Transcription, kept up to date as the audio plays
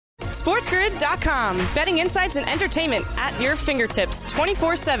SportsGrid.com. Betting insights and entertainment at your fingertips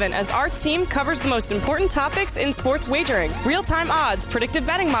 24/7 as our team covers the most important topics in sports wagering. Real-time odds, predictive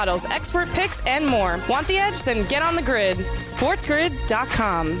betting models, expert picks, and more. Want the edge? Then get on the grid.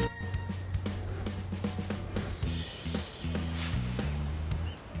 SportsGrid.com.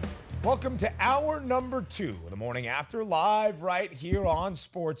 Welcome to hour number 2 of the morning after, live right here on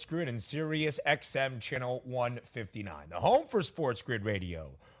Sports Grid and Sirius XM channel 159, the home for Sports Grid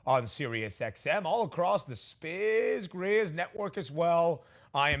Radio on Sirius XM, all across the Spiz Grizz network as well.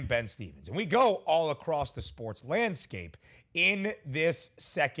 I am Ben Stevens, and we go all across the sports landscape in this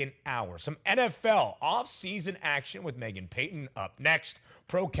second hour. Some NFL off-season action with Meghan Payton up next.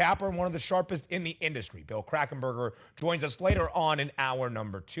 Pro capper and one of the sharpest in the industry, Bill Krackomberger, joins us later on in hour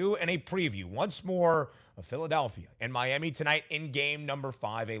number 2, and a preview once more of Philadelphia and Miami tonight in game number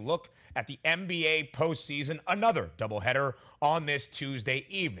 5. A look at the NBA postseason, another doubleheader on this Tuesday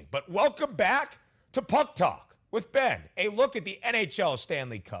evening. But welcome back to Puck Talk with Ben. A look at the NHL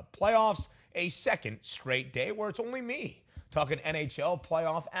Stanley Cup playoffs, a second straight day where it's only me talking NHL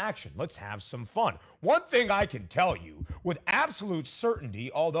playoff action. Let's have some fun. One thing I can tell you with absolute certainty,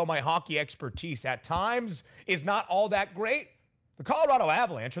 although my hockey expertise at times is not all that great, the Colorado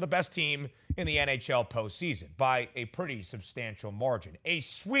Avalanche are the best team in the NHL postseason by a pretty substantial margin. A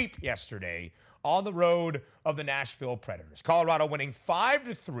sweep yesterday on the road of the Nashville Predators. Colorado winning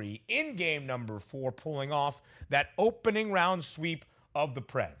 5-3 in game number 4, pulling off that opening round sweep of the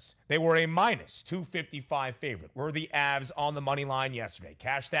Preds. They were a minus 255 favorite. Were the Avs on the money line yesterday?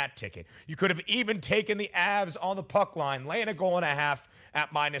 Cash that ticket. You could have even taken the Avs on the puck line, laying a goal and a half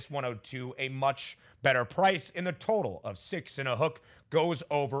at minus 102. A much better price, in the total of 6 and a hook goes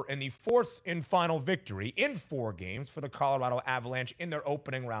over in the fourth and final victory in 4 games for the Colorado Avalanche in their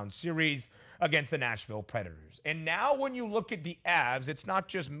opening round series against the Nashville Predators. And now when you look at the Avs, it's not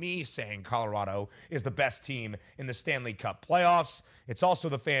just me saying Colorado is the best team in the Stanley Cup playoffs. It's also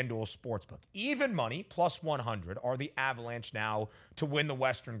the FanDuel Sportsbook. Even money, plus 100, are the Avalanche now to win the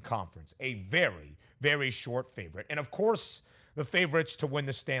Western Conference. A very, very short favorite. And of course, the favorites to win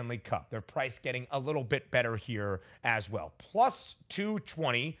the Stanley Cup. Their price getting a little bit better here as well. Plus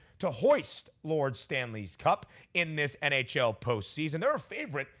 220 to hoist Lord Stanley's Cup in this NHL postseason. They're a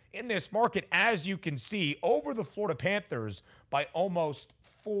favorite in this market, as you can see, over the Florida Panthers by almost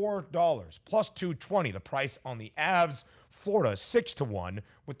 $4. Plus 220, the price on the Avs. Florida 6-1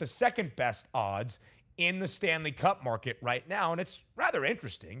 with the second best odds in the Stanley Cup market right now. And it's rather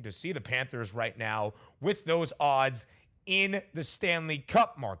interesting to see the Panthers right now with those odds in the Stanley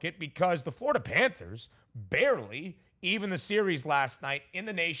Cup market, because the Florida Panthers barely even the series last night in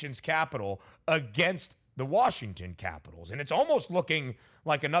the nation's capital against the Washington Capitals. And it's almost looking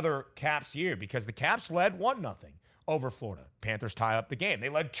like another Caps year, because the Caps led 1-0 over Florida. Panthers tie up the game. They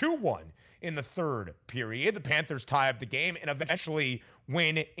led 2-1 in the third period. The Panthers tie up the game and eventually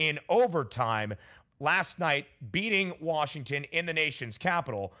win in overtime last night, beating Washington in the nation's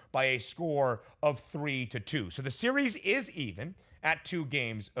capital by a score of 3-2. So the series is even at 2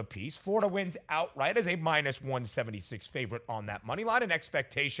 games apiece. Florida wins outright as a minus 176 favorite on that money line. An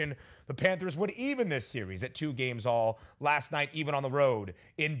expectation the Panthers would even this series at 2 games all last night, even on the road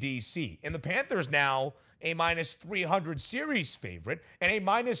in D.C. And the Panthers now a minus 300 series favorite and a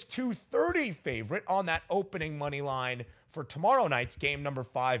minus 230 favorite on that opening money line for tomorrow night's game number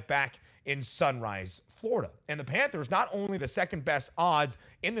 5 back in Sunrise, Florida. And the Panthers, not only the second best odds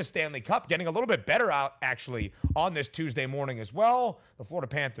in the Stanley Cup, getting a little bit better out actually on this Tuesday morning as well. The Florida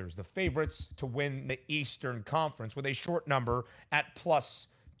Panthers, the favorites to win the Eastern Conference with a short number at plus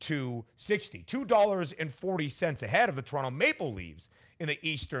 260. $2.40 ahead of the Toronto Maple Leafs in the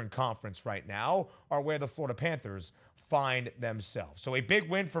Eastern Conference right now are where the Florida Panthers find themselves. So a big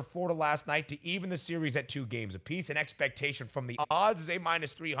win for Florida last night to even the series at 2 games apiece. An expectation from the odds is a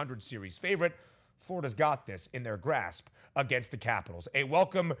minus 300 series favorite. Florida's got this in their grasp against the Capitals. A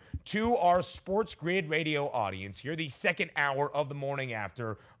welcome to our Sports Grid Radio audience here, the second hour of the morning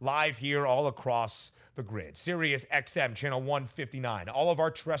after, live here all across the grid. Sirius XM channel 159. All of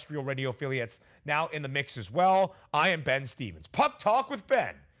our terrestrial radio affiliates now in the mix as well. I am Ben Stevens. Puck Talk with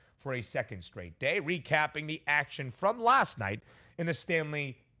Ben for a second straight day, recapping the action from last night in the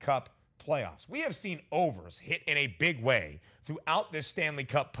Stanley Cup playoffs. We have seen overs hit in a big way throughout this Stanley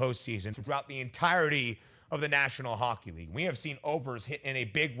Cup postseason, throughout the entirety of the National Hockey League. We have seen overs hit in a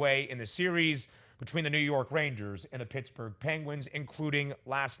big way in the series between the New York Rangers and the Pittsburgh Penguins, including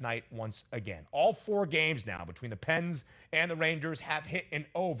last night once again. All 4 games now between the Pens and the Rangers have hit an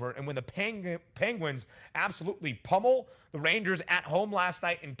over, and when the Penguins absolutely pummel the Rangers at home last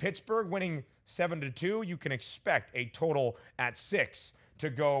night in Pittsburgh, winning 7-2, you can expect a total at 6 to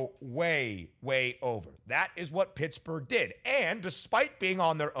go way, way over. That is what Pittsburgh did. And despite being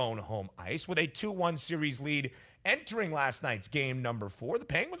on their own home ice with a 2-1 series lead entering last night's game number 4, the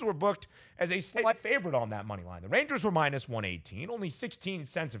Penguins were booked as a slight favorite on that money line. The Rangers were minus 118, only 16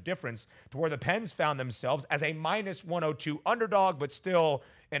 cents of difference to where the Pens found themselves as a minus 102 underdog, but still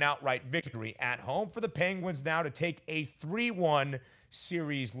an outright victory at home for the Penguins now to take a 3-1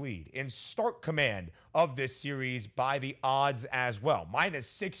 series lead in stark command of this series by the odds as well. Minus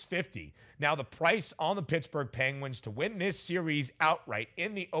 650. Now the price on the Pittsburgh Penguins to win this series outright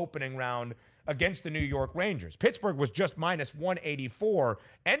in the opening round against the New York Rangers. Pittsburgh was just minus 184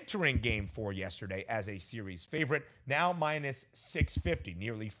 entering game 4 yesterday as a series favorite. Now minus 650,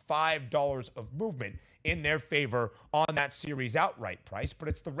 nearly $5 of movement in their favor on that series outright price. But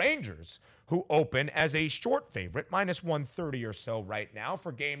it's the Rangers who open as a short favorite, minus 130 or so right now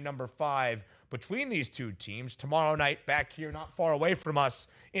for game number 5 between these two teams tomorrow night back here not far away from us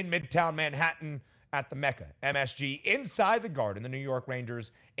in Midtown Manhattan at the Mecca, MSG, inside the Garden. The New York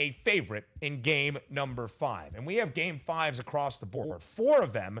Rangers a favorite in game number 5. And we have game 5s across the board, 4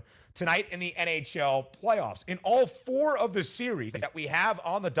 of them tonight in the NHL playoffs. In all 4 of the series that we have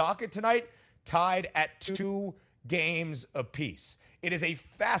on the docket tonight, tied at 2 games apiece. It is a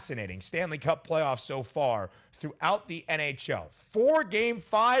fascinating Stanley Cup playoff so far throughout the NHL. 4 game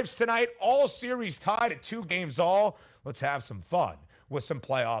 5s tonight, all series tied at 2 games all. Let's have some fun with some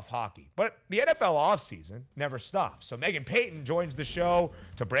playoff hockey. But the NFL offseason never stops. So Meghan Payton joins the show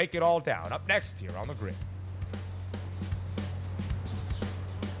to break it all down. Up next here on The Grid.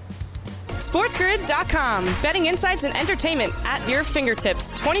 SportsGrid.com. Betting insights and entertainment at your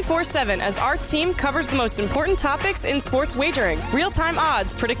fingertips 24/7 as our team covers the most important topics in sports wagering. Real-time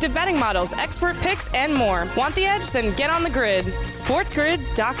odds, predictive betting models, expert picks, and more. Want the edge? Then get on the grid.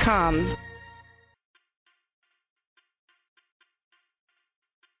 SportsGrid.com.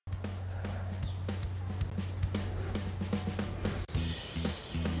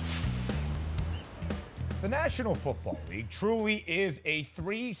 The National Football League truly is a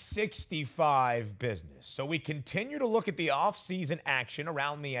 365 business. So we continue to look at the offseason action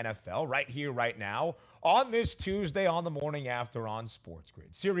around the NFL right here, right now, on this Tuesday on the morning after on Sports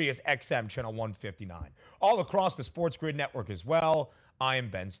Grid. Sirius XM Channel 159. All across the Sports Grid network as well. I am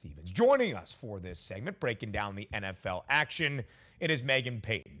Ben Stevens. Joining us for this segment, breaking down the NFL action, it is Meghan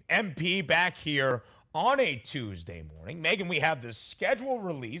Payton, MP, back here on a Tuesday morning. Meghan, we have the schedule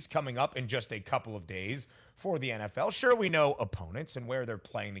release coming up in just a couple of days for the NFL. Sure, we know opponents and where they're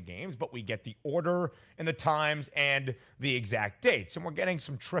playing the games, but we get the order and the times and the exact dates. And we're getting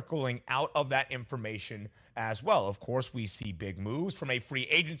some trickling out of that information as well. Of course, we see big moves from a free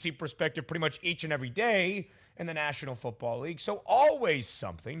agency perspective pretty much each and every day in the National Football League. So always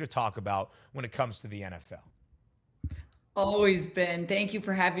something to talk about when it comes to the NFL. Always been. Thank you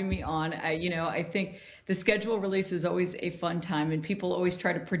for having me on. I think the schedule release is always a fun time, and people always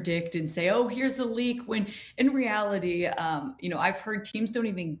try to predict and say, "Oh, here's a leak." When in reality, I've heard teams don't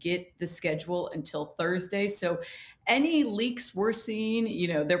even get the schedule until Thursday. So any leaks we're seeing,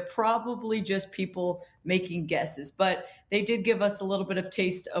 they're probably just people making guesses. But they did give us a little bit of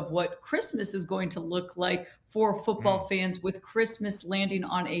taste of what Christmas is going to look like for football fans, with Christmas landing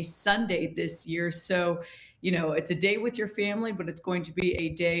on a Sunday this year. So it's a day with your family, but it's going to be a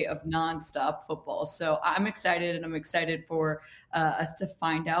day of nonstop football. So I'm excited, and I'm excited for us to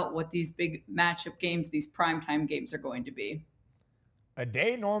find out what these big matchup games, these primetime games, are going to be. A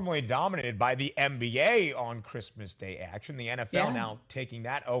day normally dominated by the NBA on Christmas Day action. The NFL now taking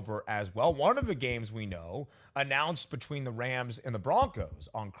that over as well. One of the games we know announced between the Rams and the Broncos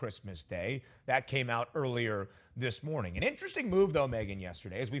on Christmas Day. That came out earlier this morning. An interesting move, though, Meghan,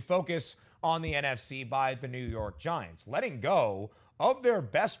 yesterday, as we focus on the NFC by the New York Giants, letting go of their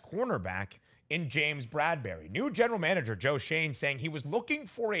best cornerback in James Bradberry. New general manager Joe Schoen saying he was looking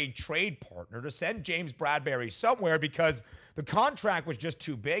for a trade partner to send James Bradberry somewhere because the contract was just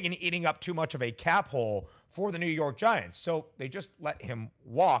too big and eating up too much of a cap hole for the New York Giants. So they just let him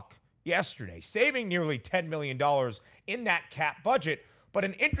walk yesterday, saving nearly $10 million in that cap budget. But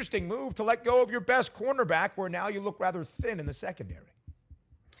an interesting move to let go of your best cornerback, where now you look rather thin in the secondary.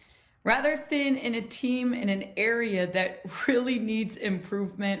 Rather thin in a team in an area that really needs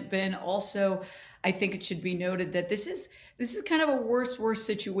improvement. Ben, also, I think it should be noted that this is kind of a worse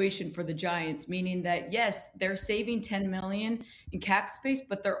situation for the Giants, meaning that, yes, they're saving $10 million in cap space,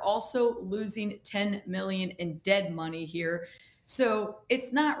 but they're also losing $10 million in dead money here. So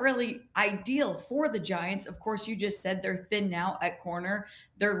it's not really ideal for the Giants. Of course, you just said they're thin now at corner.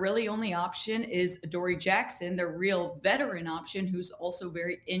 Their really only option is Adoree Jackson, their real veteran option, who's also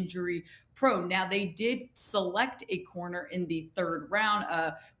very injury prone. Now, they did select a corner in the third round,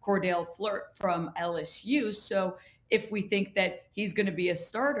 Cordell Flirt from LSU. So if we think that he's going to be a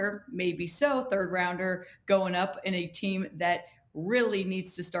starter, maybe so, third rounder going up in a team that really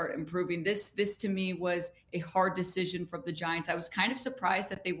needs to start improving. This to me was a hard decision from the Giants. I was kind of surprised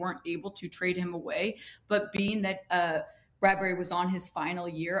that they weren't able to trade him away, but being that Bradbury was on his final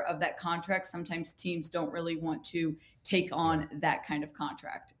year of that contract, sometimes teams don't really want to take on that kind of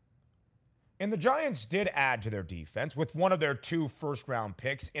contract. And the Giants did add to their defense with one of their 2 first-round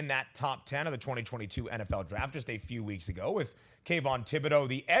picks in that top 10 of the 2022 NFL Draft just a few weeks ago with Kayvon Thibodeaux,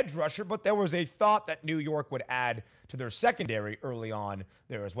 the edge rusher, but there was a thought that New York would add to their secondary early on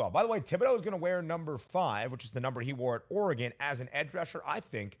there as well. By the way, Thibodeaux is going to wear number 5, which is the number he wore at Oregon as an edge rusher. I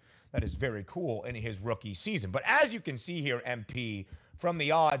think that is very cool in his rookie season. But as you can see here, MP, from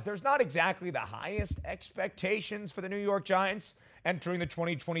the odds, there's not exactly the highest expectations for the New York Giants entering the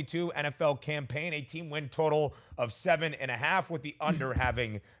 2022 NFL campaign. A team win total of 7.5 with the under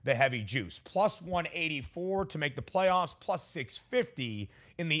having the heavy juice. Plus 184 to make the playoffs, plus 650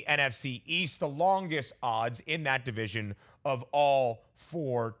 in the NFC East, the longest odds in that division of all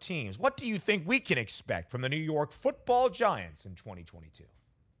 4 teams. What do you think we can expect from the New York Football Giants in 2022?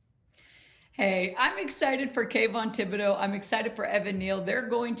 Hey, I'm excited for Kayvon Thibodeaux. I'm excited for Evan Neal. They're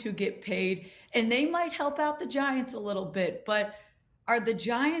going to get paid, and they might help out the Giants a little bit. But are the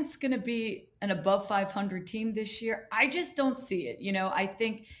Giants going to be an above 500 team this year? I just don't see it. I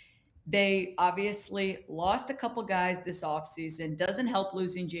think they obviously lost a couple guys this offseason. Doesn't help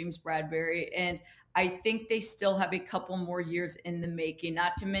losing James Bradbury. And I think they still have a couple more years in the making,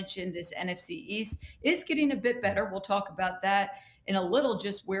 not to mention this NFC East is getting a bit better. We'll talk about that in a little,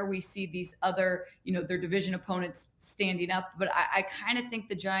 just where we see these other, their division opponents standing up. But I kind of think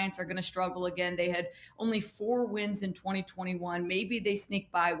the Giants are going to struggle again. They had only 4 wins in 2021. Maybe they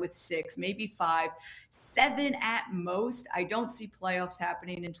sneak by with 6, maybe 5, 7 at most. I don't see playoffs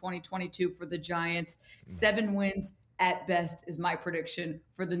happening in 2022 for the Giants. 7 wins at best is my prediction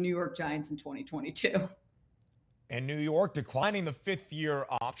for the New York Giants in 2022. And New York declining the 5th-year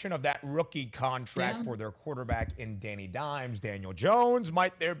option of that rookie contract for their quarterback in Danny Dimes, Daniel Jones.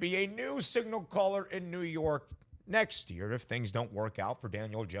 Might there be a new signal caller in New York next year if things don't work out for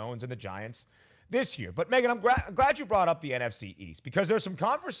Daniel Jones and the Giants this year? But Meghan, I'm glad you brought up the NFC East, because there's some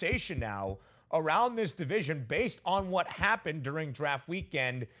conversation now around this division based on what happened during draft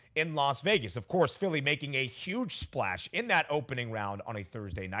weekend in Las Vegas. Of course, Philly making a huge splash in that opening round on a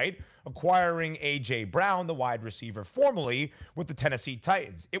Thursday night, acquiring A.J. Brown, the wide receiver, formerly with the Tennessee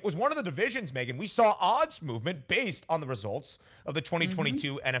Titans. It was one of the divisions, Meghan, we saw odds movement based on the results of the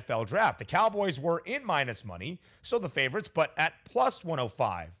 2022 NFL Draft. The Cowboys were in minus money, so the favorites, but at plus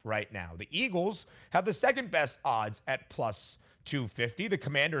 105 right now. The Eagles have the second best odds at plus 250. The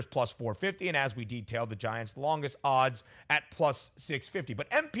Commanders plus 450. And as we detailed, the Giants' longest odds at plus 650.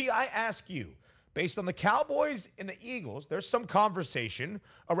 But MP, I ask you, based on the Cowboys and the Eagles, there's some conversation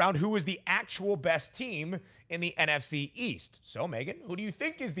around who is the actual best team in the NFC East. So, Meghan, who do you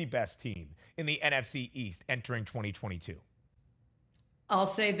think is the best team in the NFC East entering 2022? I'll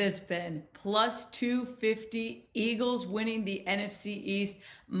say this, Ben, plus 250, Eagles winning the NFC East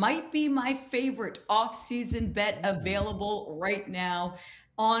might be my favorite offseason bet available right now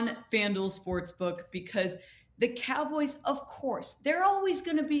on FanDuel Sportsbook, because the Cowboys, of course, they're always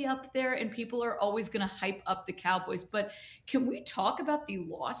going to be up there and people are always going to hype up the Cowboys. But can we talk about the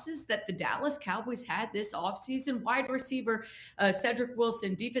losses that the Dallas Cowboys had this offseason? Wide receiver Cedric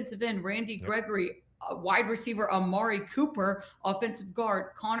Wilson, defensive end Randy Gregory, wide receiver Amari Cooper, offensive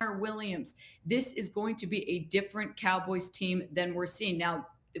guard Connor Williams. This is going to be a different Cowboys team than we're seeing. Now,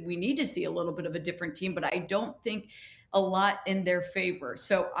 we need to see a little bit of a different team, but I don't think a lot in their favor.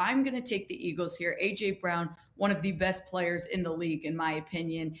 So I'm going to take the Eagles here. A.J. Brown, one of the best players in the league, in my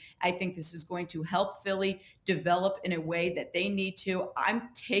opinion. I think this is going to help Philly develop in a way that they need to. I'm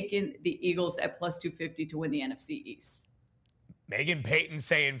taking the Eagles at plus 250 to win the NFC East. Meghan Payton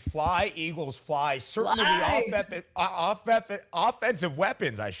saying fly, Eagles fly. Certainly the offensive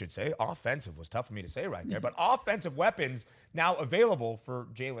weapons, I should say. Offensive was tough for me to say right there. But offensive weapons now available for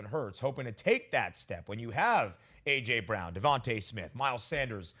Jalen Hurts, hoping to take that step when you have A.J. Brown, Devontae Smith, Miles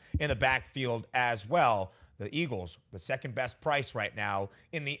Sanders in the backfield as well. The Eagles, the second best price right now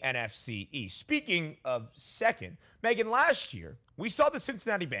in the NFC East. Speaking of second, Meghan, last year, we saw the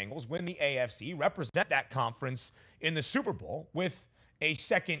Cincinnati Bengals win the AFC, represent that conference in the Super Bowl with a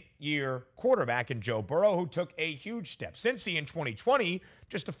second-year quarterback in Joe Burrow, who took a huge step. Cincy in 2020,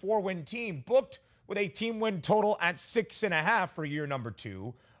 just a 4-win team, booked with a team win total at 6.5 for year number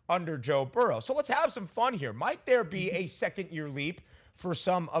 2 under Joe Burrow. So let's have some fun here. Might there be a second-year leap for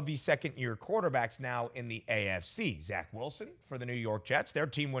some of the second-year quarterbacks now in the AFC? Zach Wilson for the New York Jets, their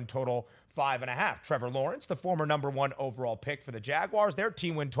team win total 5.5. Trevor Lawrence, the former number 1 overall pick for the Jaguars, their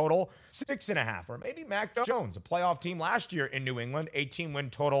team win total 6.5. Or maybe Mac Jones, a playoff team last year in New England, a team win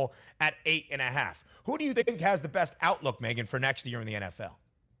total at 8.5. Who do you think has the best outlook, Megan, for next year in the NFL?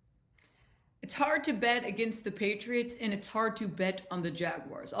 It's hard to bet against the Patriots, and it's hard to bet on the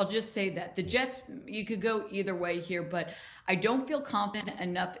Jaguars. I'll just say that. The Jets, you could go either way here, but I don't feel confident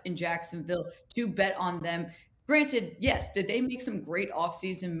enough in Jacksonville to bet on them. Granted, yes, did they make some great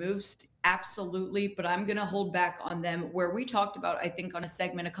offseason moves? Absolutely, but I'm going to hold back on them. Where we talked about, I think, on a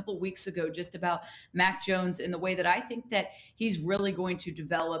segment a couple weeks ago, just about Mac Jones and the way that I think that he's really going to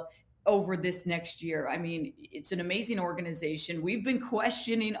develop over this next year. I mean, it's an amazing organization. We've been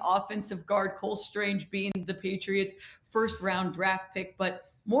questioning offensive guard Cole Strange being the Patriots' first-round draft pick, but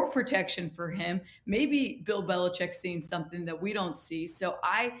more protection for him. Maybe Bill Belichick seeing something that we don't see. So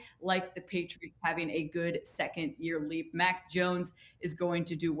I like the Patriots having a good second-year leap. Mac Jones is going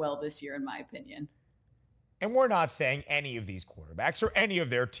to do well this year, in my opinion. And we're not saying any of these quarterbacks or any of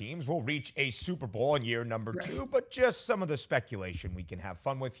their teams will reach a Super Bowl in year number 2, but just some of the speculation we can have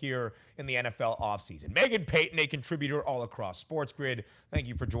fun with here in the NFL offseason. Meghan Payton, a contributor all across Sports Grid, thank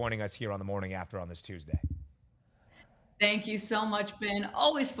you for joining us here on the Morning After on this Tuesday. Thank you so much, Ben.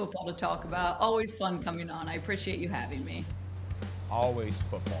 Always football to talk about. Always fun coming on. I appreciate you having me. Always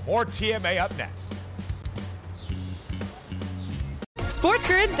football. More TMA up next.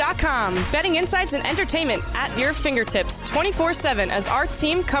 SportsGrid.com. Betting insights and entertainment at your fingertips 24/7 as our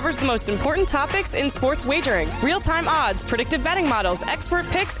team covers the most important topics in sports wagering. Real-time odds, predictive betting models, expert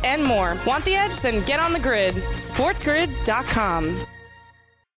picks, and more. Want the edge? Then get on the grid. SportsGrid.com.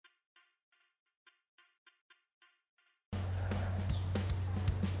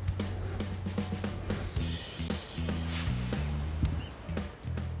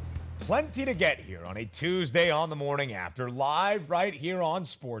 Plenty to get here on a Tuesday on the Morning After, live right here on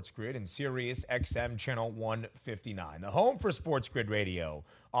Sports Grid and Sirius XM Channel 159, the home for Sports Grid Radio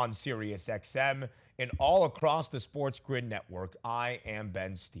on Sirius XM and all across the Sports Grid network. I am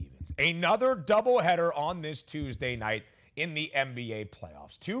Ben Stevens. Another doubleheader on this Tuesday night in the NBA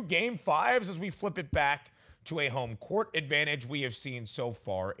playoffs. 2 Game 5s as we flip it back to a home court advantage we have seen so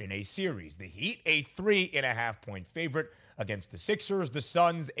far in a series. The Heat, a 3.5-point favorite against the Sixers. The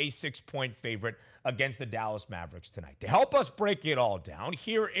Suns, a 6-point favorite against the Dallas Mavericks tonight. To help us break it all down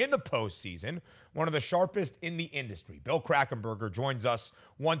here in the postseason, one of the sharpest in the industry, Bill Krackomberger, joins us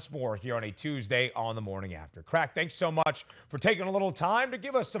once more here on a Tuesday on the Morning After. Crack, thanks so much for taking a little time to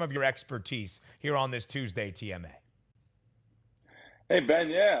give us some of your expertise here on this Tuesday TMA. Hey, Ben,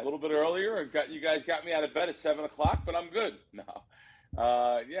 yeah, a little bit earlier. You guys got me out of bed at 7 o'clock, but I'm good. No.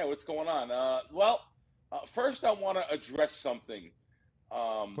 Yeah, what's going on? First I want to address something.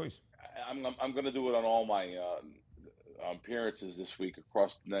 Please. I'm going to do it on all my appearances this week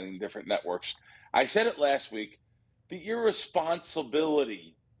across many different networks. I said it last week. The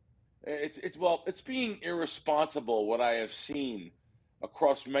irresponsibility. It's being irresponsible what I have seen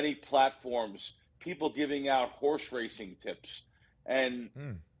across many platforms, people giving out horse racing tips. And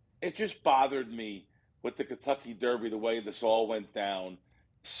it just bothered me with the Kentucky Derby, the way this all went down.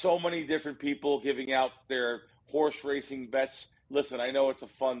 So many different people giving out their horse racing bets. Listen, I know it's a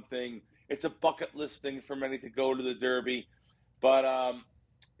fun thing. It's a bucket list thing for many to go to the Derby. But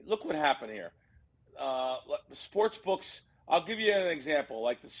look what happened here. Sports books, I'll give you an example,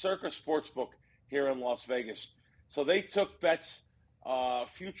 like the Circa Sportsbook here in Las Vegas. So they took bets,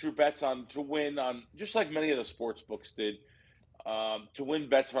 future bets to win on, just like many of the sports books did, to win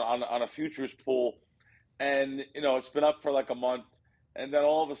bets on a futures pool. And, it's been up for like a month. And then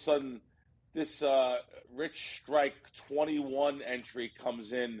all of a sudden, this Rich Strike 21 entry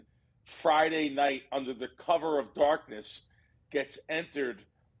comes in Friday night under the cover of darkness, gets entered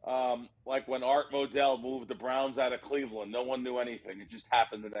like when Art Modell moved the Browns out of Cleveland. No one knew anything. It just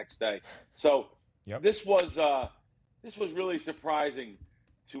happened the next day. So This was really surprising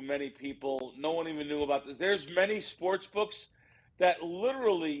to many people. No one even knew about this. There's many sports books that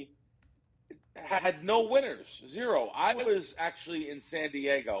literally had no winners, 0. I was actually in San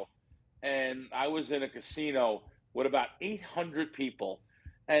Diego, and I was in a casino with about 800 people.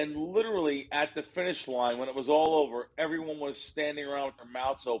 And literally at the finish line, when it was all over, everyone was standing around with their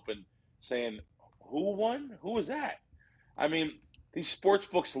mouths open saying, who won? Who was that? I mean, these sports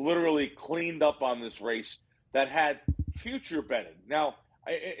books literally cleaned up on this race that had future betting. Now,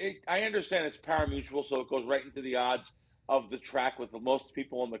 I understand it's pari-mutuel, so it goes right into the odds of the track with the most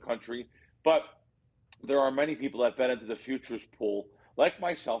people in the country. But there are many people that bet into the futures pool, like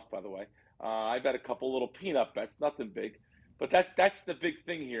myself, by the way. I bet a couple little peanut bets, nothing big. But that's the big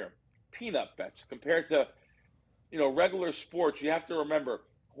thing here, peanut bets. Compared to, regular sports, you have to remember,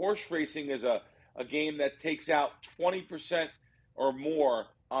 horse racing is a game that takes out 20% or more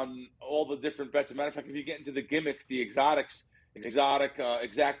on all the different bets. As a matter of fact, if you get into the gimmicks, the exotics,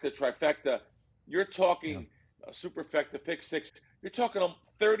 exacta, trifecta, you're talking superfecta, pick six, you're talking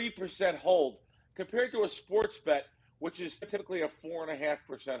a 30% hold compared to a sports bet, which is typically a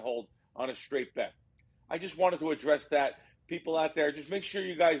 4.5% hold on a straight bet. I just wanted to address that. People out there, just make sure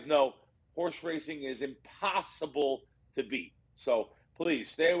you guys know horse racing is impossible to beat. So please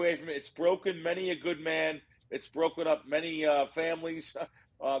stay away from it. It's broken many a good man. It's broken up many families.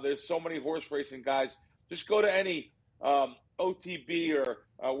 There's so many horse racing guys. Just go to any OTB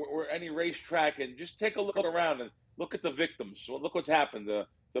or any racetrack and just take a look around and look at the victims. So look what's happened to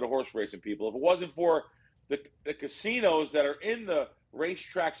the horse racing people. If it wasn't for the casinos that are in the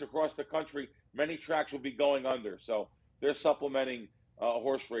racetracks across the country, many tracks would be going under. So they're supplementing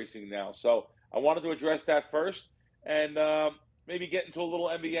horse racing now. So I wanted to address that first and maybe get into a little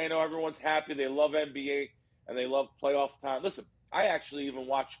NBA. I know everyone's happy. They love NBA and they love playoff time. Listen, I actually even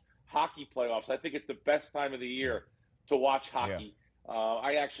watch hockey playoffs. I think it's the best time of the year to watch hockey. Yeah.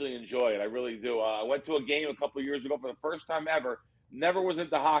 I actually enjoy it. I really do. I went to a game a couple of years ago for the first time ever. Never was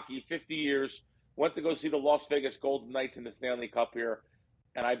into hockey, 50 years. Went to go see the Las Vegas Golden Knights in the Stanley Cup here,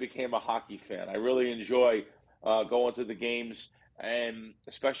 and I became a hockey fan. I really enjoy going to the games, and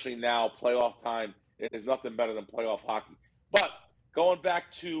especially now, playoff time, there's nothing better than playoff hockey. But going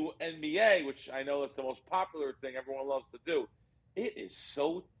back to NBA, which I know is the most popular thing everyone loves to do, it is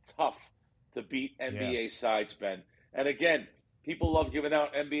so tough to beat NBA sides, Ben. And again, people love giving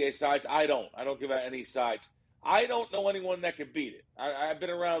out NBA sides. I don't give out any sides. I don't know anyone that can beat it. I've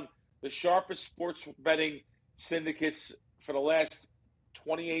been around the sharpest sports betting syndicates for the last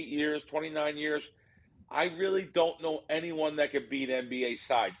 28 years, 29 years. I really don't know anyone that can beat NBA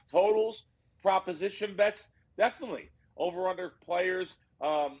sides. Totals, proposition bets, definitely. Over-under players,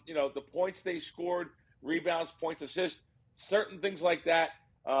 the points they scored, rebounds, points, assists, certain things like that.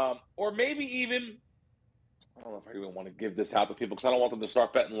 Or maybe even, I don't know if I even want to give this out to people because I don't want them to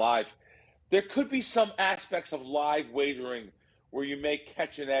start betting live. There could be some aspects of live wagering where you may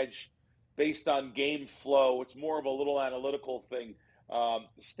catch an edge based on game flow. It's more of a little analytical thing.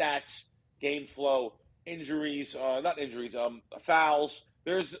 Stats, game flow, injuries, fouls.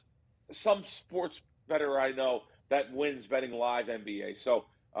 There's some sports bettor I know that wins betting live NBA. So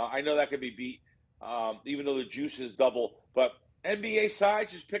I know that could be beat, even though the juice is double. But NBA side,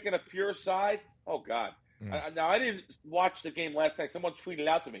 just picking a pure side, oh, God. Now, I didn't watch the game last night. Someone tweeted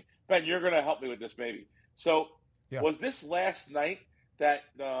out to me, Ben, you're going to help me with this maybe. So was this last night that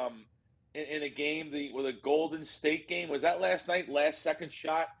in a game, with a Golden State game, was that last night, last second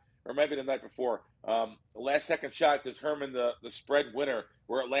shot, or maybe the night before? The last second shot determined the spread winner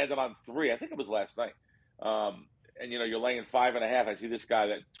where it landed on 3. I think it was last night. And, you're laying 5.5. I see this guy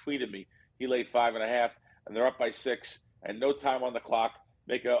that tweeted me. He laid 5.5, and they're up by 6, and no time on the clock.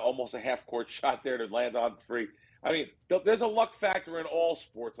 Make almost a half-court shot there to land on 3. I mean, there's a luck factor in all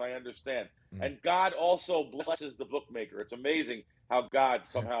sports, I understand. And God also blesses the bookmaker. It's amazing how God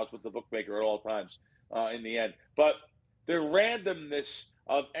somehow is with the bookmaker at all times in the end. But the randomness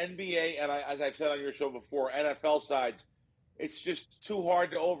of NBA, and as I've said on your show before, NFL sides, it's just too hard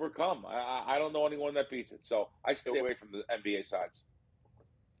to overcome. I don't know anyone that beats it. So I stay away from the NBA sides.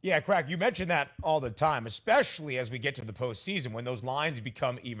 Yeah, Crack, you mention that all the time, especially as we get to the postseason when those lines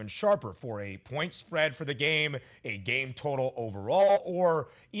become even sharper for a point spread for the game, a game total overall, or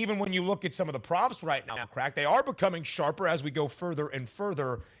even when you look at some of the props right now, Crack, they are becoming sharper as we go further and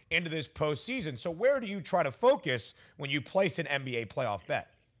further into this postseason. So where do you try to focus when you place an NBA playoff bet?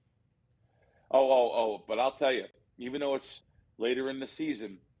 But I'll tell you, even though it's later in the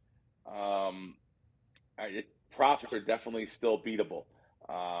season, props are definitely still beatable.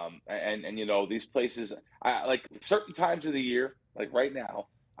 These places, like certain times of the year, like right now,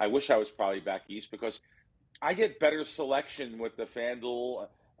 I wish I was probably back east because I get better selection with the FanDuels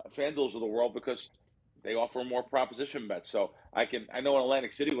of the world because they offer more proposition bets. So I know in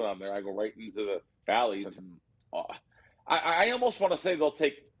Atlantic City when I'm there, I go right into the valleys. And, I almost want to say they'll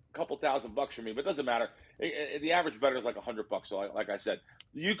take a couple $1,000 from me, but it doesn't matter. The average bettor is like $100. So like I said,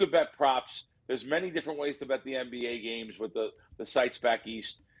 you could bet props. There's many different ways to bet the NBA games with the sites back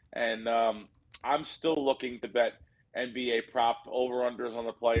east. And I'm still looking to bet NBA prop over-unders on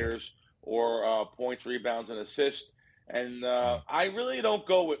the players or points, rebounds, and assists. And I really don't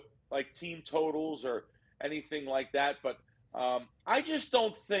go with like team totals or anything like that. But I just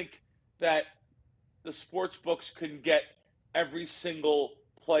don't think that the sports books can get every single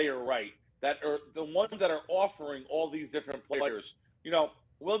player right. That are the ones that are offering all these different players.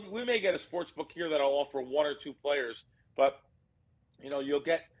 We may get a sports book here that'll offer one or two players, but you'll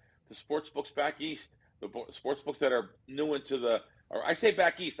get the sports books back east, the sports books that are new into or I say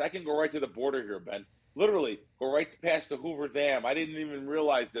back east, I can go right to the border here, Ben. Literally, go right past the Hoover Dam. I didn't even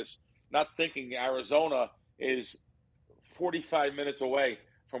realize this, not thinking Arizona is 45 minutes away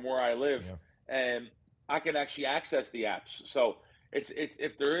from where I live, and I can actually access the apps. So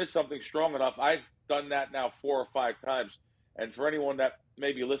if there is something strong enough, I've done that now 4 or 5 times. And for anyone that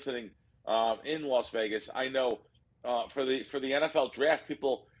may be listening in Las Vegas, I know for the NFL draft,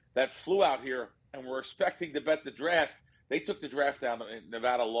 people that flew out here and were expecting to bet the draft, they took the draft down. In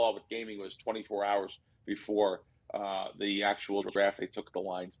Nevada law with gaming was 24 hours before the actual draft. They took the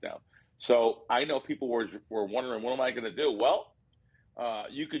lines down. So I know people were wondering, what am I going to do? Well,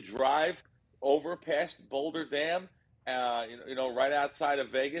 you could drive over past Boulder Dam, right outside of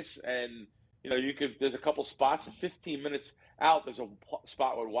Vegas, and there's a couple spots 15 minutes out. There's a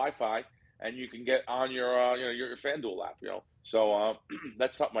spot with Wi-Fi, and you can get on your FanDuel app. So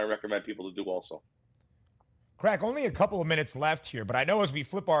that's something I recommend people to do also. Crack, only a couple of minutes left here, but I know as we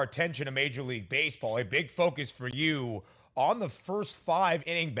flip our attention to Major League Baseball, a big focus for you on the first 5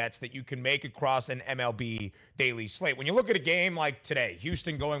 inning bets that you can make across an MLB daily slate. When you look at a game like today,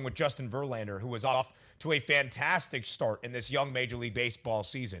 Houston going with Justin Verlander, who was off to a fantastic start in this young Major League Baseball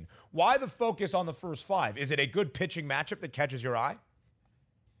season. Why the focus on the first 5? Is it a good pitching matchup that catches your eye?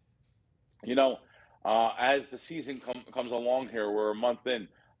 As the season comes along here, we're a month in,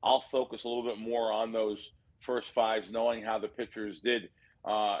 I'll focus a little bit more on those first 5s, knowing how the pitchers did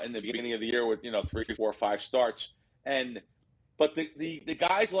in the beginning of the year with 3, 4, 5 starts. But the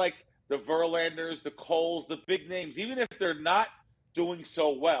guys like the Verlanders, the Coles, the big names, even if they're not doing so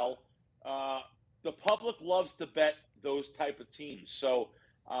well, the public loves to bet those type of teams. So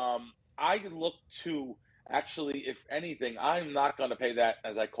I look to actually, if anything, I'm not going to pay that,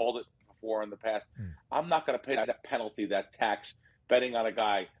 as I called it before in the past. I'm not going to pay that penalty, that tax, betting on a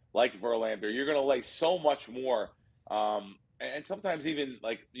guy like Verlander. You're going to lay so much more, and sometimes even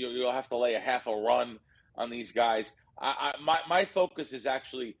like you'll have to lay a half a run on these guys. My focus is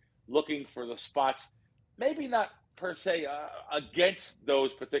actually looking for the spots, maybe not per se against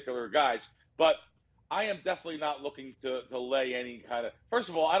those particular guys, but I am definitely not looking to lay any kind of. First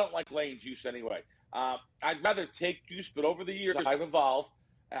of all, I don't like laying juice anyway. I'd rather take juice, but over the years I've evolved,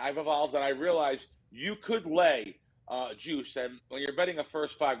 and I realized you could lay juice, and when you're betting a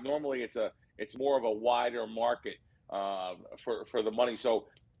first 5, normally it's more of a wider market for the money. So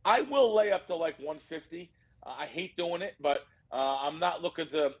I will lay up to like 150. I hate doing it, but I'm not looking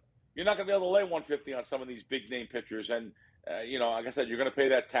to. You're not going to be able to lay 150 on some of these big name pitchers, and like I said, you're going to pay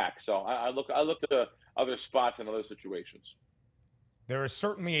that tax. So I look to other spots and other situations. There is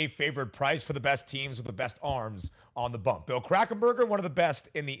certainly a favored price for the best teams with the best arms on the bump. Bill Krackomberger, one of the best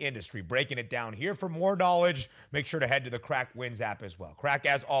in the industry, breaking it down here. For more knowledge, make sure to head to the Crack Wins app as well. Crack,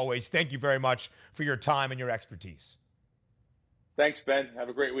 as always, thank you very much for your time and your expertise. Thanks, Ben. Have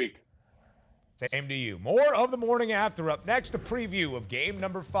a great week. Same to you. More of the morning after up next, a preview of game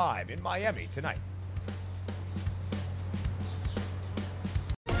number 5 in Miami tonight.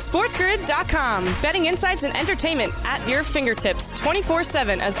 SportsGrid.com. Betting insights and entertainment at your fingertips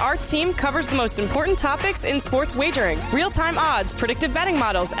 24/7 as our team covers the most important topics in sports wagering. Real-time odds, predictive betting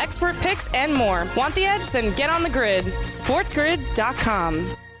models, expert picks, and more. Want the edge? Then get on the grid.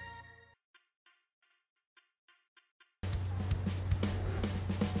 SportsGrid.com.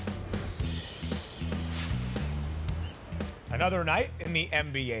 Another night in the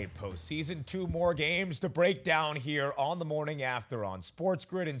NBA postseason. 2 more games to break down here on the morning after on Sports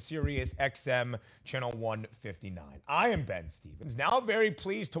Grid and Sirius XM Channel 159. I am Ben Stevens, now very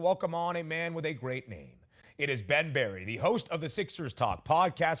pleased to welcome on a man with a great name. It is Ben Berry, the host of the Sixers Talk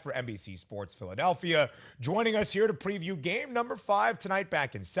podcast for NBC Sports Philadelphia, joining us here to preview game number 5 tonight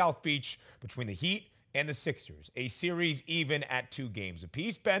back in South Beach between the Heat and the Sixers, a series even at 2 games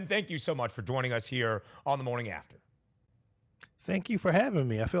apiece. Ben, thank you so much for joining us here on the morning after. Thank you for having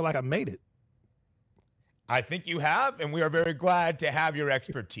me. I feel like I made it. I think you have, and we are very glad to have your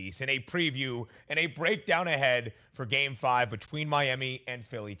expertise in a preview and a breakdown ahead for Game 5 between Miami and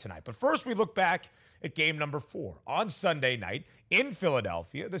Philly tonight. But first, we look back at game number 4. On Sunday night in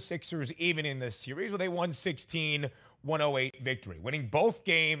Philadelphia, the Sixers even in this series with a 116-108 victory, winning both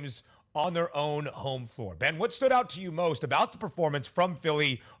games on their own home floor. Ben, what stood out to you most about the performance from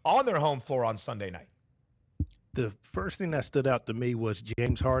Philly on their home floor on Sunday night? The first thing that stood out to me was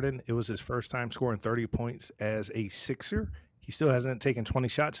James Harden. It was his first time scoring 30 points as a Sixer. He still hasn't taken 20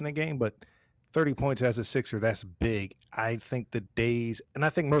 shots in a game, but 30 points as a Sixer, that's big. I think the days, and I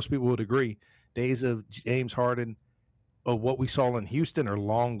think most people would agree, days of James Harden, of what we saw in Houston, are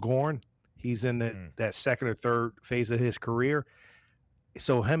long gone. He's in that second or third phase of his career.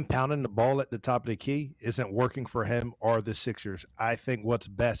 So him pounding the ball at the top of the key isn't working for him or the Sixers. I think what's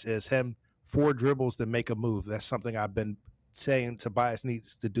best is him 4 dribbles to make a move. That's something I've been saying Tobias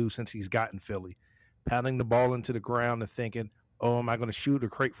needs to do since he's gotten Philly. Pounding the ball into the ground and thinking, oh, am I going to shoot or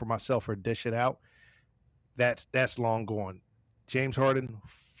create for myself or dish it out? That's long gone. James Harden,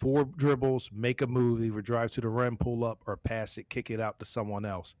 4 dribbles, make a move, either drive to the rim, pull up, or pass it, kick it out to someone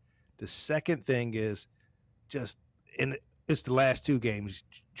else. The second thing is it's the last 2 games.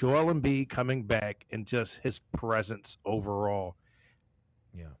 Joel Embiid coming back and just his presence overall.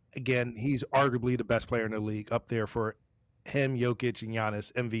 Yeah. Again, he's arguably the best player in the league, up there for him, Jokic, and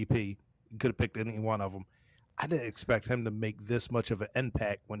Giannis, MVP. You could have picked any one of them. I didn't expect him to make this much of an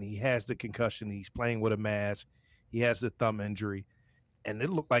impact when he has the concussion. He's playing with a mask. He has the thumb injury. And it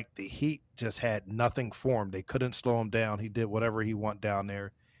looked like the Heat just had nothing for him. They couldn't slow him down. He did whatever he wanted down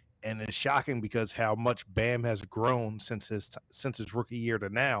there. And it's shocking because how much Bam has grown since his rookie year to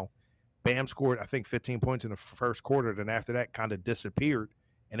now. Bam scored, I think, 15 points in the first quarter. Then after that, kind of disappeared.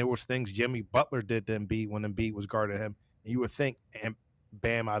 And it was things Jimmy Butler did to Embiid when Embiid was guarding him. And you would think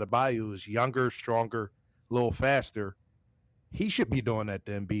Bam Adebayo is younger, stronger, a little faster. He should be doing that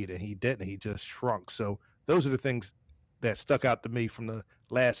to Embiid, and he didn't. He just shrunk. So those are the things that stuck out to me from the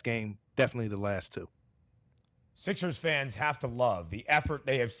last game, definitely the last 2. Sixers fans have to love the effort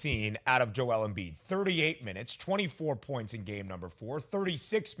they have seen out of Joel Embiid. 38 minutes, 24 points in game number 4,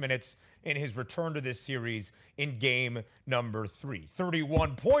 36 minutes in his return to this series in game number 3.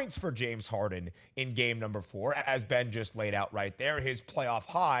 31 points for James Harden in game number 4, as Ben just laid out right there, his playoff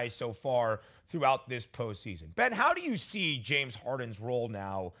high so far throughout this postseason. Ben, how do you see James Harden's role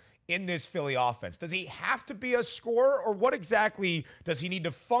now in this Philly offense? Does he have to be a scorer, or what exactly does he need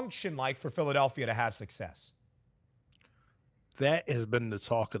to function like for Philadelphia to have success? That has been the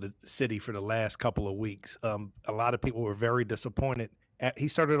talk of the city for the last couple of weeks. A lot of people were very disappointed. He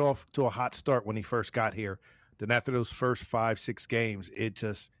started off to a hot start when he first got here. Then after those first 5-6 games, it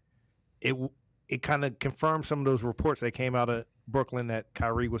kind of confirmed some of those reports that came out of Brooklyn that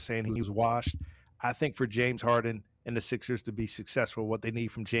Kyrie was saying he was washed. I think for James Harden and the Sixers to be successful, what they need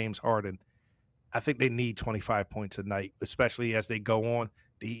from James Harden, I think they need 25 points a night, especially as they go on.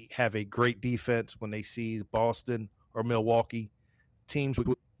 They have a great defense when they see Boston or Milwaukee, teams with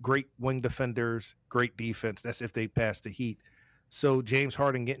great wing defenders, great defense. That's if they pass the Heat. So James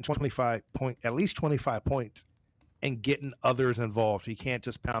Harden getting at least 25 points and getting others involved. He can't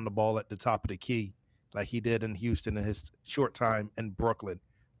just pound the ball at the top of the key like he did in Houston in his short time in Brooklyn.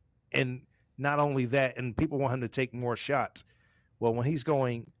 And not only that, and people want him to take more shots. Well, when he's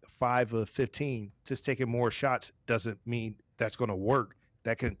going 5 of 15, just taking more shots doesn't mean that's going to work.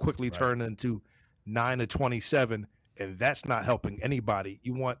 That can quickly turn into 9 of 27, and that's not helping anybody.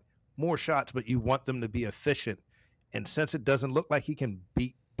 You want more shots, but you want them to be efficient. And since it doesn't look like he can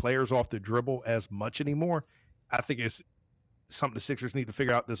beat players off the dribble as much anymore, I think it's something the Sixers need to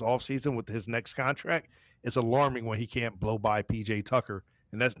figure out this offseason with his next contract. It's alarming when he can't blow by P.J. Tucker.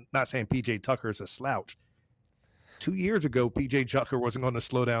 And that's not saying P.J. Tucker is a slouch. 2 years ago, P.J. Tucker wasn't going to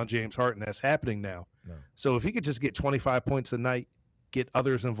slow down James Harden. That's happening now. No. So if he could just get 25 points a night, get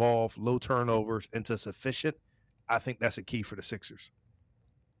others involved, low turnovers, and just efficient, I think that's a key for the Sixers.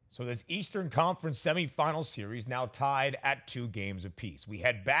 So this Eastern Conference semifinal series now tied at 2 games apiece. We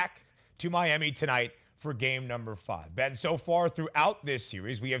head back to Miami tonight for game number 5. Ben, so far throughout this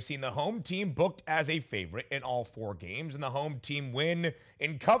series, we have seen the home team booked as a favorite in all 4 games, and the home team win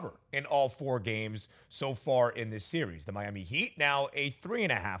and cover in all 4 games so far in this series. The Miami Heat now a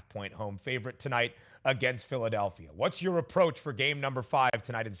 3.5-point home favorite tonight against Philadelphia. What's your approach for game number 5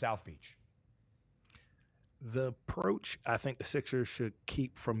 tonight in South Beach? The approach I think the Sixers should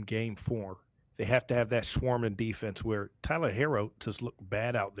keep from game 4. They have to have that swarming defense where Tyler Herro just looked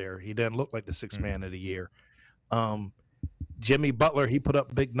bad out there. He didn't look like the 6th man of the year. Jimmy Butler, he put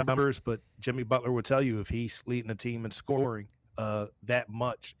up big numbers, but Jimmy Butler will tell you if he's leading the team in scoring that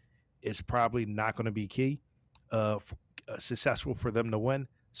much, it's probably not going to be key, successful for them to win.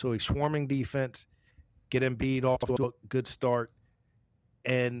 So a swarming defense, get Embiid off to a good start,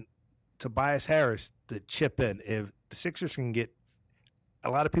 and Tobias Harris to chip in. If the Sixers can get, a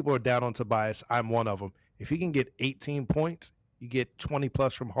lot of people are down on Tobias. I'm one of them. If he can get 18 points, you get 20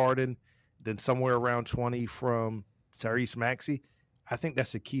 plus from Harden, then somewhere around 20 from Tyrese Maxey. I think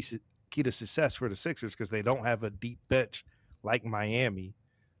that's a key to success for the Sixers because they don't have a deep bench like Miami.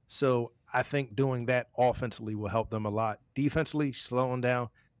 So I think doing that offensively will help them a lot. Defensively, slowing down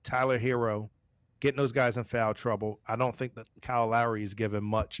Tyler Hero, getting those guys in foul trouble. I don't think that Kyle Lowry is giving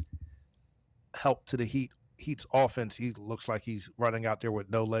much help to the Heat's offense. He looks like he's running out there with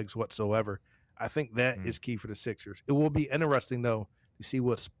no legs whatsoever. I think that is key for the Sixers. It will be interesting, though, to see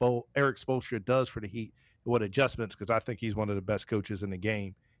what Eric Spoelstra does for the Heat, what adjustments, because I think he's one of the best coaches in the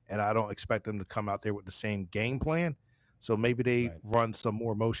game, and I don't expect them to come out there with the same game plan. So maybe they run some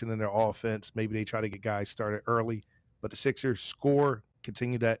more motion in their offense. Maybe they try to get guys started early. But the Sixers score,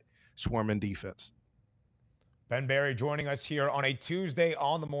 continue that swarming defense. Ben Barry joining us here on a Tuesday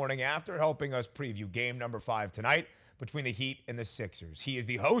on the morning after, helping us preview game number 5 tonight between the Heat and the Sixers. He is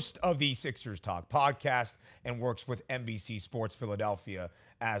the host of the Sixers Talk podcast and works with NBC Sports Philadelphia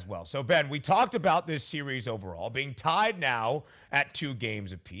as well. So, Ben, we talked about this series overall being tied now at 2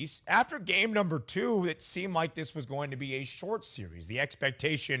 games apiece. After game number 2, it seemed like this was going to be a short series. The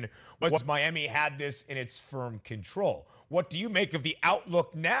expectation was Miami had this in its firm control. What do you make of the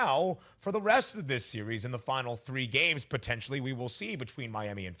outlook now for the rest of this series and the final 3 games potentially we will see between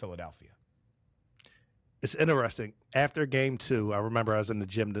Miami and Philadelphia? It's interesting. After game 2, I remember I was in the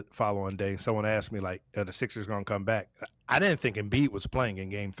gym the following day. Someone asked me, like, are the Sixers going to come back? I didn't think Embiid was playing in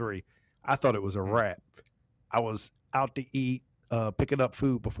game 3. I thought it was a wrap. I was out to eat, picking up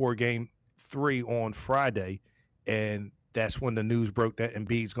food before game 3 on Friday, and that's when the news broke that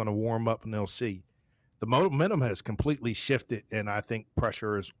Embiid's going to warm up and they'll see. The momentum has completely shifted, and I think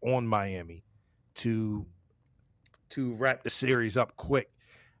pressure is on Miami to wrap the series up quick.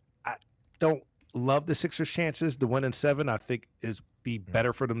 I don't love the Sixers' chances to win in 7. I think is be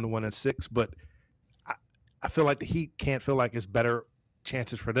better for them to win in 6, but I feel like the Heat can't feel like it's better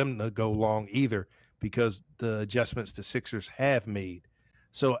chances for them to go long either because the adjustments the Sixers have made.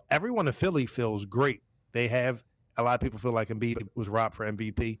 So everyone in Philly feels great. They have a lot of people feel like Embiid was robbed for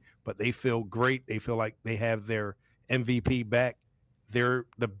MVP, but they feel great. They feel like they have their MVP back. They're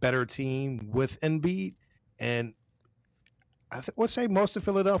the better team with Embiid, and I would say most of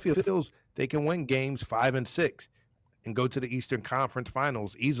Philadelphia feels they can win games 5 and 6 and go to the Eastern Conference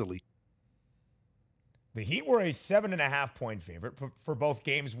Finals easily. The Heat were a 7.5-point favorite for both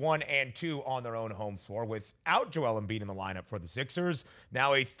games 1 and 2 on their own home floor without Joel Embiid in the lineup for the Sixers.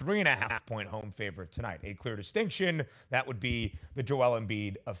 Now a 3.5-point home favorite tonight. A clear distinction, that would be the Joel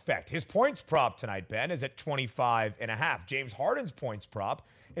Embiid effect. His points prop tonight, Ben, is at 25.5. James Harden's points prop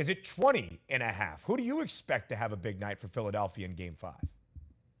is at 20.5. Who do you expect to have a big night for Philadelphia in game 5?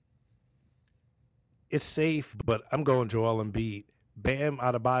 It's safe, but I'm going Joel Embiid. Bam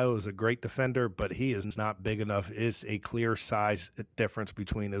Adebayo is a great defender, but he is not big enough. It's a clear size difference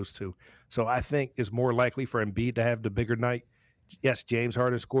between those two. So I think it's more likely for Embiid to have the bigger night. Yes, James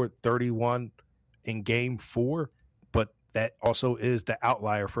Harden scored 31 in game 4, but that also is the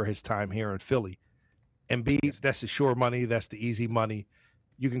outlier for his time here in Philly. Embiid, that's the sure money. That's the easy money.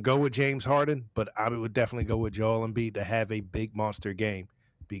 You can go with James Harden, but I would definitely go with Joel Embiid to have a big monster game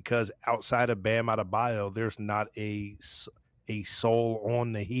because outside of Bam Adebayo, there's not a soul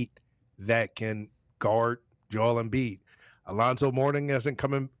on the Heat that can guard Joel Embiid. Alonzo Mourning hasn't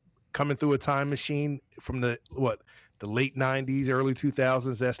coming through a time machine from the late 90s, early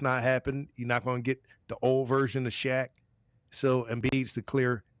 2000s. That's not happened. You're not going to get the old version of Shaq. So Embiid's the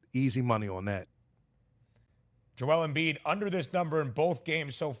clear, easy money on that. Joel Embiid under this number in both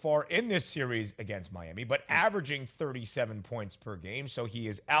games so far in this series against Miami, but averaging 37 points per game. So he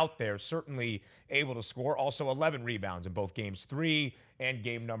is out there, certainly able to score. Also 11 rebounds in both games 3 and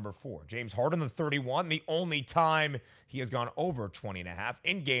game number 4. James Harden, the 31, the only time he has gone over 20.5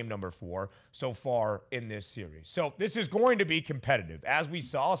 in game number 4 so far in this series. So this is going to be competitive. As we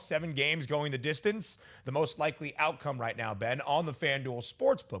saw, 7 games going the distance, the most likely outcome right now, Ben, on the FanDuel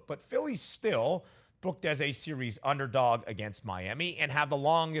Sportsbook. But Philly's still booked as a series underdog against Miami and have the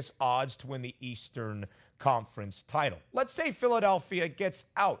longest odds to win the Eastern Conference title. Let's say Philadelphia gets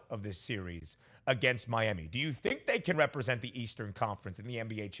out of this series against Miami. Do you think they can represent the Eastern Conference in the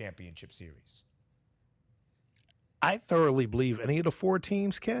NBA Championship Series? I thoroughly believe any of the 4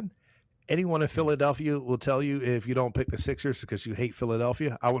 teams can. Anyone in Philadelphia will tell you if you don't pick the Sixers because you hate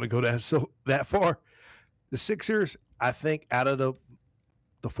Philadelphia. I want to go that far. The Sixers, I think out of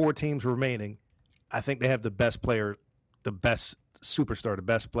the 4 teams remaining, I think they have the best player, the best superstar, the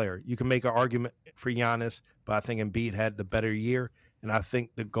best player. You can make an argument for Giannis, but I think Embiid had the better year, and I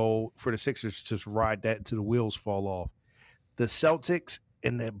think the goal for the Sixers is just ride that until the wheels fall off. The Celtics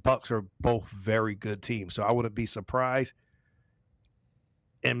and the Bucks are both very good teams, so I wouldn't be surprised.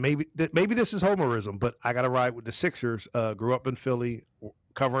 And maybe this is homerism, but I got to ride with the Sixers. Grew up in Philly,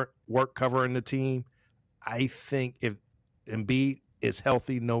 covering the team. I think if Embiid is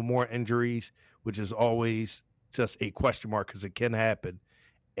healthy, no more injuries, which is always just a question mark because it can happen,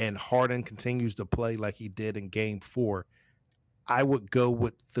 and Harden continues to play like he did in Game 4, I would go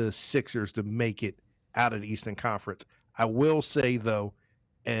with the Sixers to make it out of the Eastern Conference. I will say, though,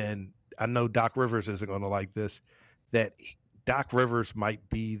 and I know Doc Rivers isn't going to like this, that Doc Rivers might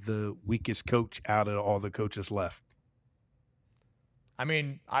be the weakest coach out of all the coaches left. I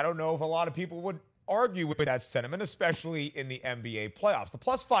mean, I don't know if a lot of people would argue with that sentiment, especially in the NBA playoffs. The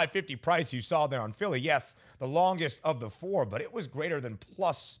plus 550 price you saw there on Philly, yes, the longest of the four, but it was greater than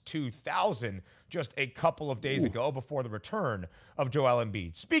plus 2,000 just a couple of days ago before the return of Joel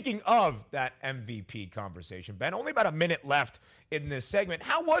Embiid. Speaking of that MVP conversation, Ben, only about a minute left in this segment.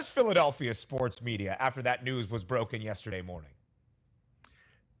 How was Philadelphia sports media after that news was broken yesterday morning?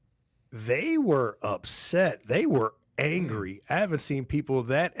 They were upset. They were angry. I haven't seen people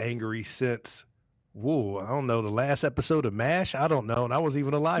that angry since, I don't know, the last episode of MASH. I don't know, and I wasn't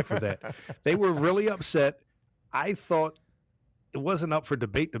even alive for that. They were really upset. I thought it wasn't up for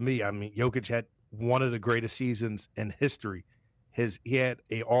debate to me. I mean, Jokic had one of the greatest seasons in history. He had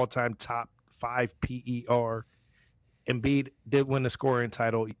an all-time top 5 PER. Embiid did win the scoring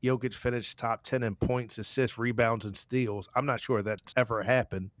title. Jokic finished top 10 in points, assists, rebounds, and steals. I'm not sure that's ever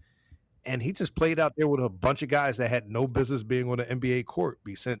happened. And he just played out there with a bunch of guys that had no business being on the NBA court.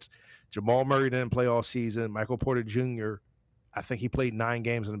 Since Jamal Murray didn't play all season, Michael Porter Jr., I think he played 9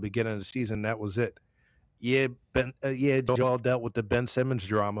 games in the beginning of the season. That was it. Joel dealt with the Ben Simmons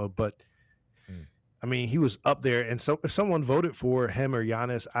drama, but I mean, he was up there. And so if someone voted for him or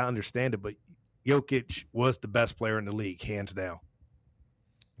Giannis, I understand it, but Jokic was the best player in the league, hands down.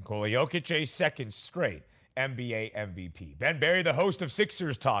 Nikola Jokic, a second straight NBA MVP. Ben Berry, the host of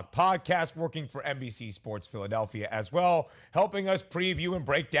Sixers Talk podcast, working for NBC Sports Philadelphia as well, helping us preview and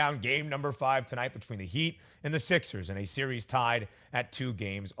break down game number 5 tonight between the Heat and the Sixers in a series tied at 2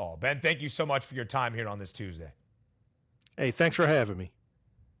 games all. Ben, thank you so much for your time here on this Tuesday. Hey, thanks for having me.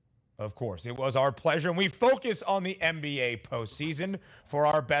 Of course, it was our pleasure. And we focus on the NBA postseason for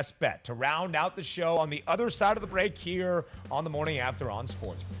our best bet to round out the show on the other side of the break here on the Morning After on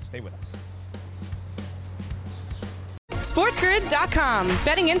Sports Grid. Stay with us. SportsGrid.com.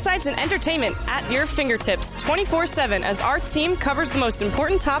 Betting insights and entertainment at your fingertips 24/7 as our team covers the most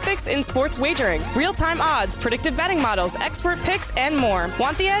important topics in sports wagering. Real-time odds, predictive betting models, expert picks, and more.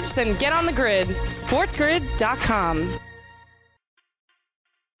 Want the edge? Then get on the grid. SportsGrid.com.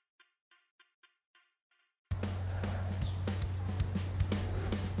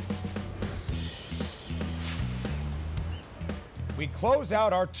 We close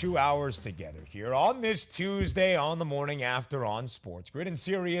out our 2 hours together here on this Tuesday on the Morning After on Sports Grid and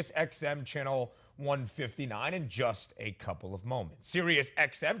Sirius XM Channel 159 in just a couple of moments. Sirius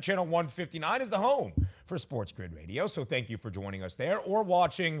XM Channel 159 is the home for Sports Grid Radio, so thank you for joining us there or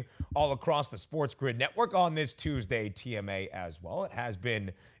watching all across the Sports Grid network on this Tuesday TMA as well. It has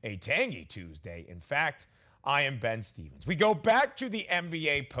been a tangy Tuesday. In fact, I am Ben Stevens. We go back to the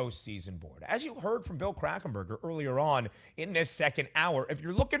NBA postseason board. As you heard from Bill Krackomberger earlier on in this second hour, if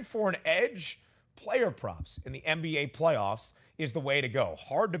you're looking for an edge, player props in the NBA playoffs is the way to go.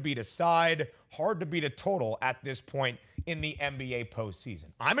 Hard to beat a side, hard to beat a total at this point in the NBA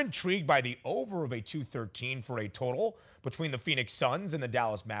postseason. I'm intrigued by the over of a 213 for a total between the Phoenix Suns and the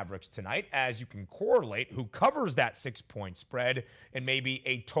Dallas Mavericks tonight, as you can correlate who covers that 6-point spread and maybe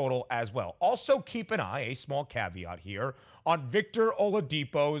a total as well. Also keep an eye, a small caveat here, on Victor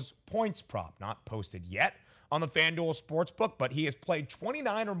Oladipo's points prop, not posted yet on the FanDuel Sportsbook, but he has played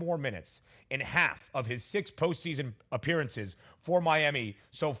 29 or more minutes in half of his 6 postseason appearances for Miami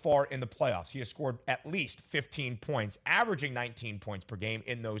so far in the playoffs. He has scored at least 15 points, averaging 19 points per game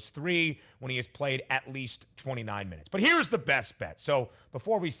in those 3 when he has played at least 29 minutes. But here's the best bet. So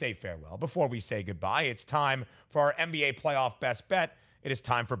before we say farewell, before we say goodbye, it's time for our NBA playoff best bet. It is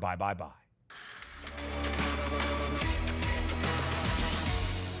time for Bye Bye Bye.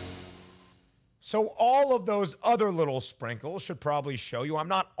 So all of those other little sprinkles should probably show you I'm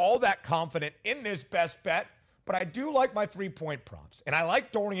not all that confident in this best bet, but I do like my 3-point props. And I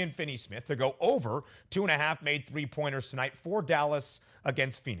like Dorian Finney-Smith to go over 2.5 made 3-pointers tonight for Dallas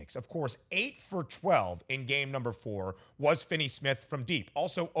against Phoenix. Of course, 8 for 12 in game number 4 was Finney-Smith from deep.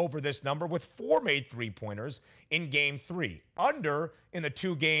 Also over this number with 4 made 3-pointers in game 3. Under in the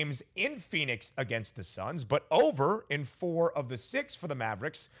 2 games in Phoenix against the Suns, but over in 4 of the 6 for the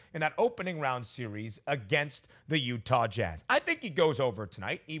Mavericks in that opening round series against the Utah Jazz. I think he goes over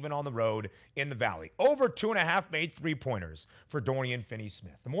tonight, even on the road in the Valley. Over 2.5 made 3-pointers for Dorian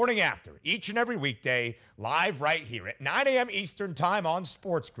Finney-Smith. The morning after, each and every weekday, live right here at 9 a.m. Eastern time on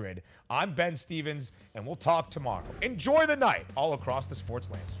Sports Grid. I'm Ben Stevens, and we'll talk tomorrow. Enjoy the night all across the sports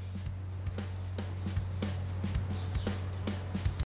landscape.